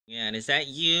And is that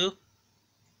you,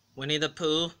 Winnie the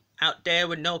Pooh, out there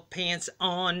with no pants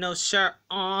on, no shirt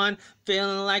on,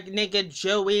 feeling like nigga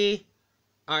Joey?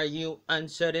 Are you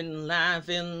uncertain in life,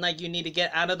 feeling like you need to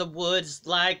get out of the woods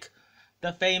like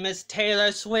the famous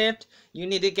Taylor Swift? You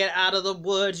need to get out of the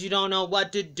woods, you don't know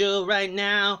what to do right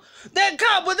now. Then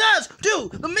come with us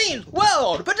to the Memes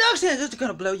World Productions! It's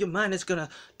gonna blow your mind, it's gonna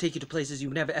take you to places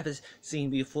you've never ever seen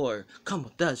before. Come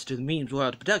with us to the Memes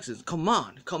World Productions. Come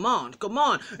on, come on, come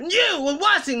on. And you are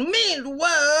watching the Memes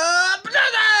World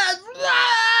Productions!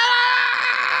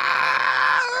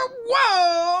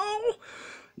 Whoa!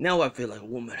 Now I feel like a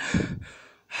woman.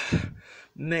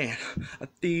 Man, I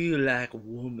feel like a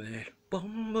woman. That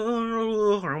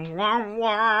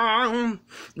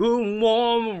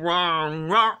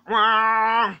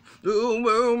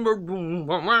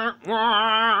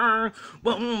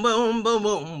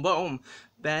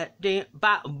day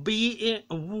by being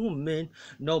a woman,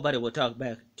 nobody will talk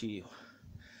back to you.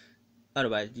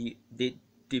 Otherwise, they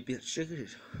be sugar.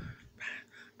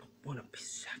 Don't wanna be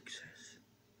sexy.